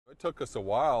took us a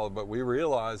while, but we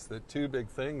realized that two big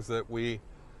things that we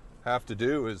have to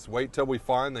do is wait till we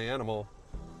find the animal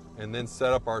and then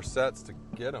set up our sets to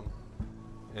get them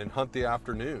and hunt the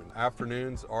afternoon.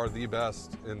 Afternoons are the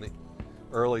best in the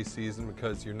early season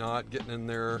because you're not getting in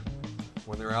there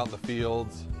when they're out in the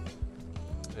fields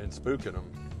and spooking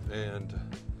them.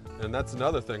 And that's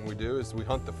another thing we do is we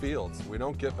hunt the fields. We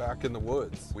don't get back in the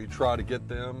woods. We try to get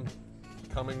them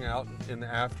coming out in the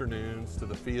afternoons to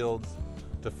the fields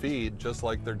to feed just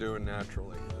like they're doing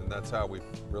naturally. And that's how we've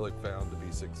really found to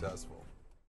be successful.